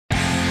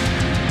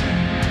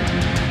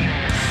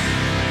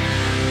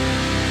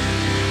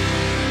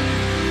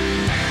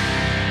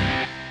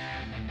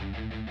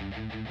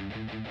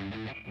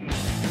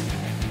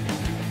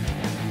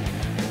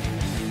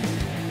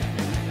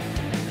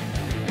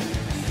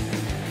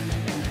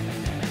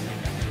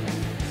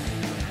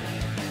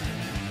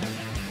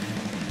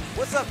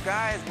What's up,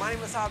 guys? My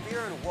name is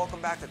Javier and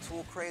welcome back to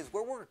Tool Craze,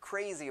 where we're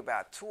crazy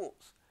about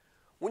tools.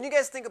 When you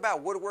guys think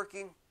about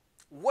woodworking,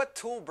 what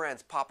tool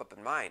brands pop up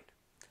in mind?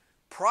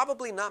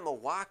 Probably not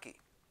Milwaukee.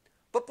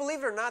 But believe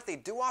it or not, they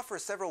do offer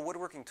several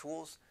woodworking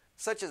tools,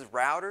 such as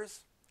routers,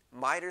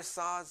 miter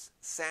saws,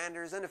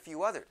 sanders, and a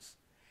few others.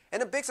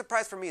 And a big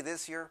surprise for me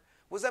this year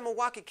was that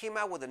Milwaukee came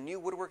out with a new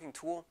woodworking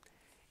tool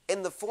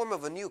in the form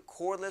of a new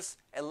cordless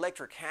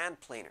electric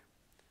hand planer.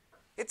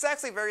 It's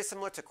actually very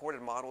similar to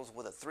corded models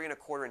with a 3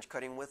 1/4 inch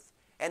cutting width,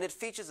 and it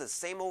features the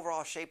same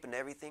overall shape and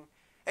everything,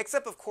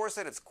 except of course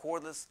that it's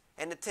cordless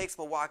and it takes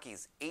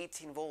Milwaukee's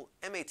 18-volt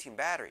M18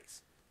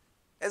 batteries.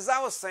 As I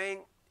was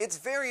saying, it's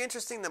very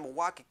interesting that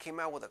Milwaukee came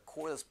out with a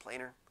cordless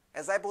planer,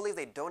 as I believe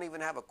they don't even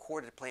have a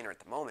corded planer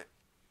at the moment.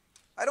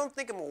 I don't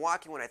think of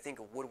Milwaukee when I think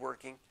of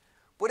woodworking,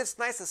 but it's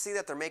nice to see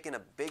that they're making a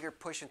bigger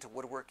push into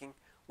woodworking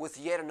with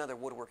yet another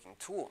woodworking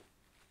tool.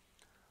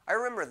 I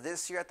remember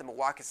this year at the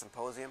Milwaukee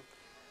Symposium,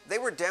 they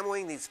were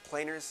demoing these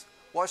planers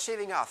while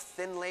shaving off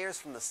thin layers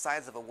from the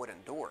sides of a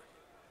wooden door.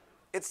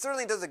 It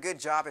certainly does a good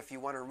job if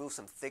you want to remove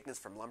some thickness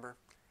from lumber,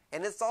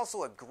 and it's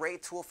also a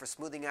great tool for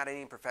smoothing out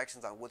any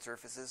imperfections on wood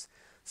surfaces,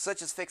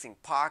 such as fixing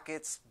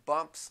pockets,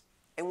 bumps,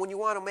 and when you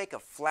want to make a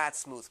flat,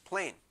 smooth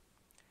plane.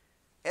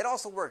 It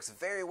also works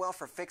very well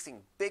for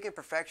fixing big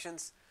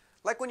imperfections,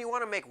 like when you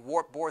want to make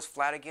warped boards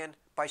flat again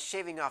by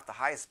shaving off the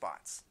high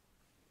spots.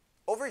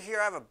 Over here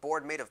I have a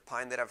board made of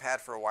pine that I've had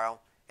for a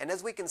while, and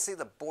as we can see,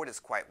 the board is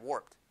quite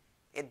warped.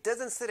 It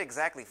doesn't sit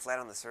exactly flat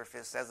on the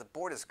surface as the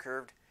board is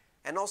curved,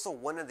 and also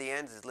one of the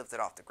ends is lifted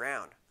off the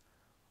ground.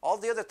 All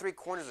the other 3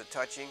 corners are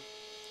touching,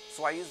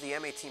 so I use the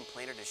M18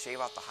 planer to shave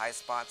off the high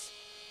spots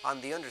on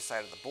the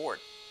underside of the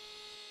board.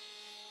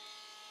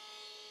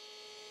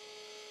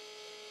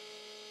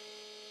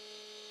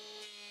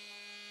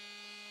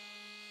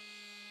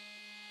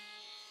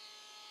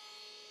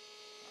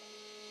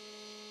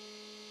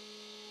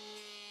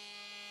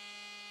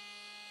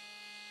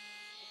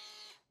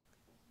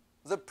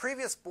 The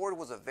previous board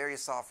was a very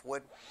soft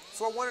wood,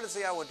 so I wanted to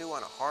see how it would do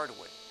on a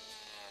hardwood.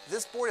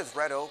 This board is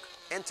red oak,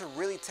 and to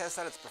really test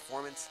out its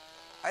performance,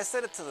 I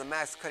set it to the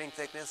max cutting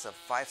thickness of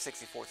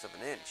 5/64 of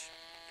an inch.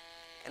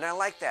 And I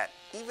like that,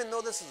 even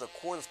though this is a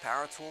cordless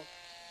power tool,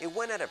 it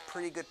went at a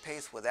pretty good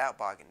pace without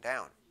bogging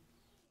down.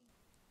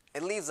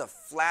 It leaves a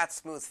flat,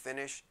 smooth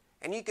finish,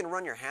 and you can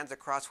run your hands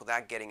across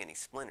without getting any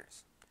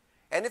splinters.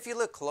 And if you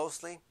look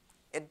closely,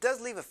 it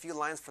does leave a few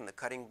lines from the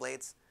cutting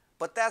blades,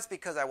 but that's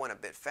because I went a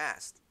bit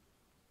fast.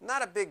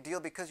 Not a big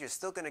deal because you're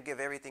still going to give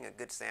everything a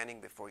good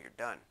sanding before you're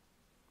done.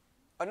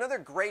 Another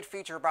great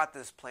feature about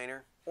this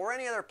planer, or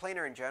any other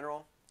planer in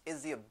general,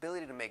 is the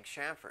ability to make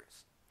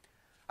chamfers.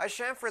 A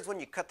chamfer is when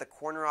you cut the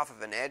corner off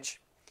of an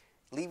edge,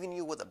 leaving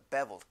you with a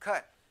beveled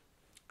cut.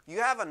 You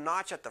have a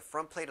notch at the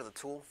front plate of the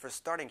tool for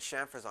starting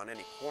chamfers on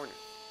any corner.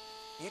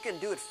 You can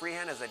do it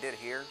freehand as I did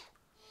here,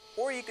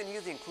 or you can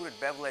use the included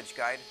bevel edge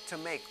guide to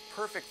make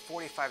perfect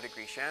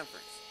 45-degree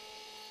chamfers.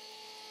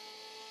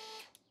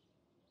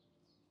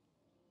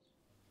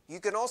 You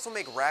can also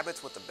make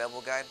rabbets with the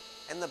bevel guide,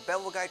 and the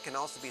bevel guide can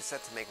also be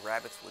set to make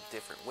rabbets with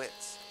different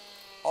widths.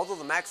 Although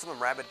the maximum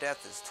rabbet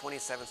depth is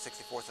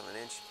 27/64 of an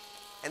inch,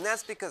 and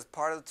that's because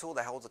part of the tool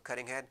that holds the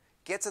cutting head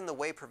gets in the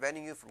way,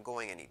 preventing you from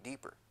going any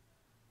deeper.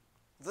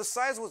 The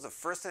size was the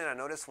first thing I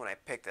noticed when I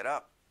picked it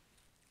up.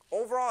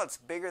 Overall, it's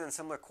bigger than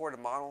similar corded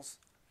models,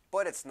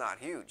 but it's not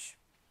huge.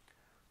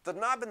 The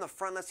knob in the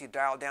front lets you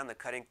dial down the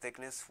cutting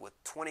thickness with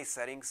 20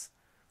 settings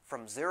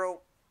from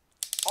 0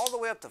 all the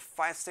way up to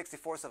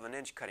 5/64 of an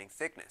inch cutting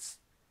thickness.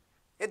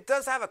 It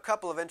does have a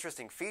couple of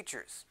interesting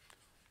features.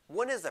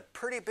 One is a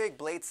pretty big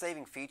blade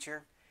saving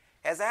feature,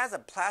 as it has a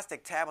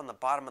plastic tab on the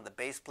bottom of the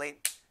base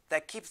plate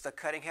that keeps the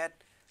cutting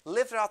head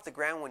lifted off the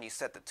ground when you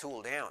set the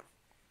tool down.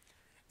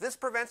 This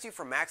prevents you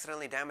from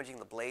accidentally damaging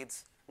the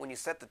blades when you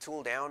set the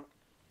tool down,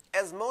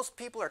 as most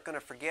people are going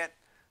to forget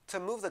to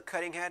move the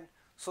cutting head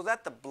so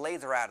that the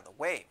blades are out of the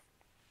way.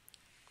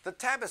 The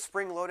tab is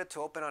spring loaded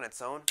to open on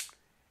its own,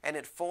 and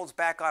it folds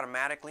back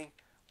automatically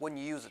when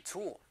you use the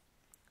tool.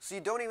 So you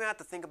don't even have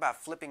to think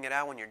about flipping it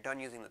out when you're done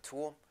using the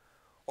tool,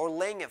 or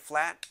laying it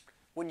flat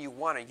when you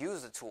want to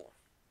use the tool.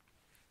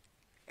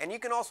 And you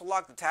can also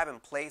lock the tab in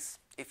place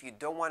if you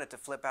don't want it to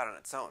flip out on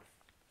its own.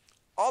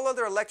 All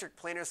other electric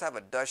planers have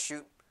a dust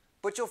chute,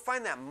 but you'll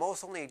find that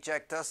most only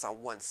eject dust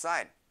on one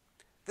side.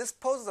 This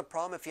poses a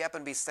problem if you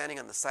happen to be standing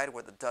on the side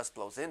where the dust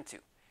blows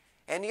into,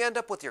 and you end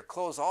up with your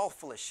clothes all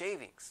full of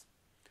shavings.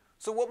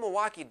 So what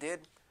Milwaukee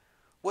did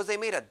was they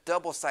made a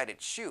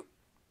double-sided chute.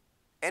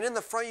 And in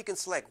the front you can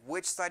select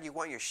which side you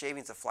want your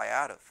shavings to fly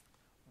out of.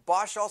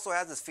 Bosch also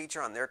has this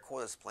feature on their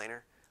cordless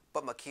planer,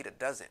 but Makita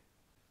doesn't.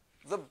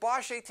 The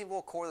Bosch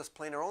 18-volt cordless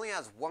planer only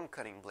has one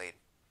cutting blade,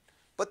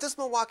 but this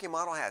Milwaukee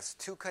model has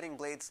 2 cutting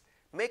blades,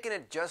 making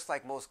it just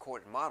like most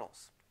corded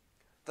models.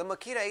 The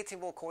Makita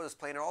 18-volt cordless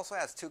planer also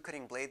has 2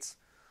 cutting blades,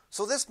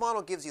 so this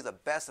model gives you the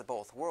best of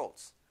both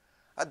worlds.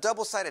 A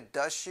double-sided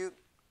dust chute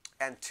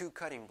and 2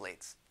 cutting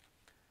blades.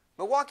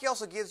 Milwaukee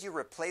also gives you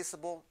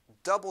replaceable,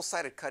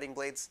 double-sided cutting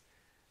blades.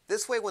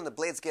 This way when the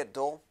blades get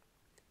dull,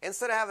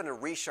 instead of having to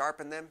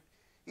resharpen them,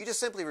 you just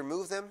simply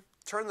remove them,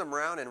 turn them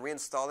around, and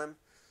reinstall them,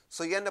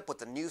 so you end up with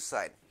the new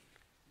side.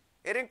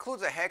 It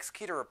includes a hex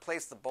key to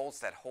replace the bolts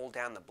that hold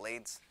down the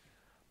blades,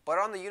 but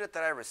on the unit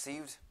that I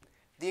received,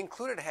 the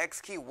included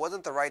hex key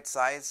wasn't the right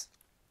size,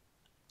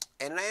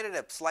 and I ended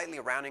up slightly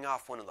rounding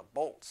off one of the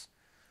bolts,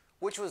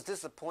 which was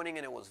disappointing,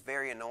 and it was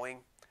very annoying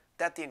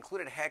that the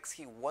included hex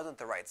key wasn't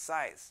the right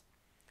size.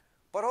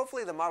 But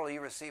hopefully the model you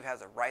receive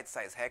has a right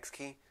size hex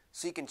key,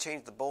 so you can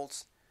change the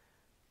bolts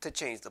to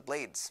change the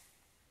blades.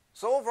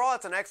 So overall,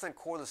 it's an excellent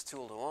cordless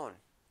tool to own.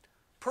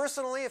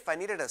 Personally, if I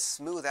needed to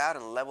smooth out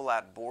and level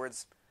out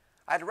boards,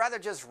 I'd rather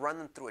just run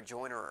them through a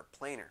joiner or a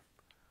planer.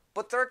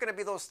 But there are going to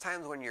be those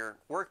times when your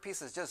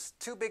workpiece is just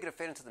too big to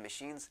fit into the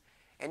machines,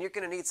 and you're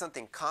going to need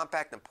something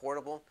compact and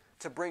portable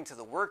to bring to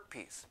the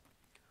workpiece.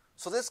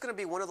 So this is going to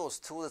be one of those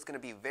tools that's going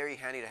to be very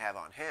handy to have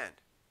on hand.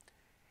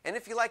 And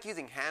if you like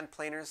using hand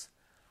planers,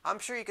 I'm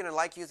sure you're going to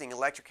like using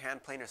electric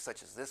hand planers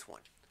such as this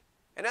one.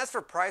 And as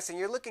for pricing,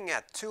 you're looking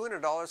at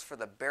 $200 for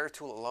the bare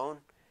tool alone,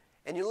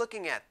 and you're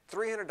looking at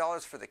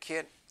 $300 for the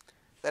kit.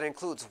 That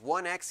includes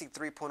one XE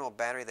 3.0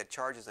 battery that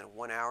charges in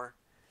 1 hour,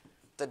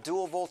 the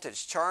dual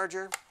voltage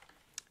charger,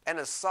 and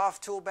a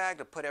soft tool bag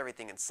to put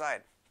everything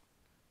inside.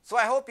 So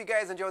I hope you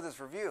guys enjoyed this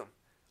review.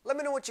 Let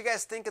me know what you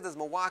guys think of this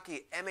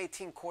Milwaukee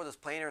M18 cordless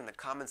planer in the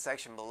comment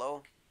section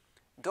below.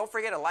 Don't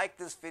forget to like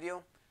this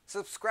video,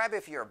 subscribe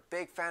if you're a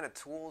big fan of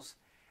tools,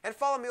 and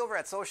follow me over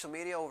at social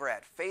media over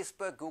at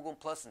Facebook, Google+,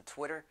 and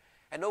Twitter,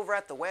 and over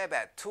at the web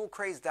at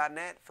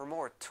toolcraze.net for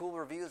more tool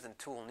reviews and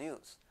tool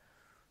news.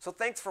 So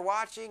thanks for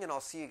watching, and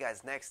I'll see you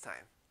guys next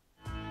time.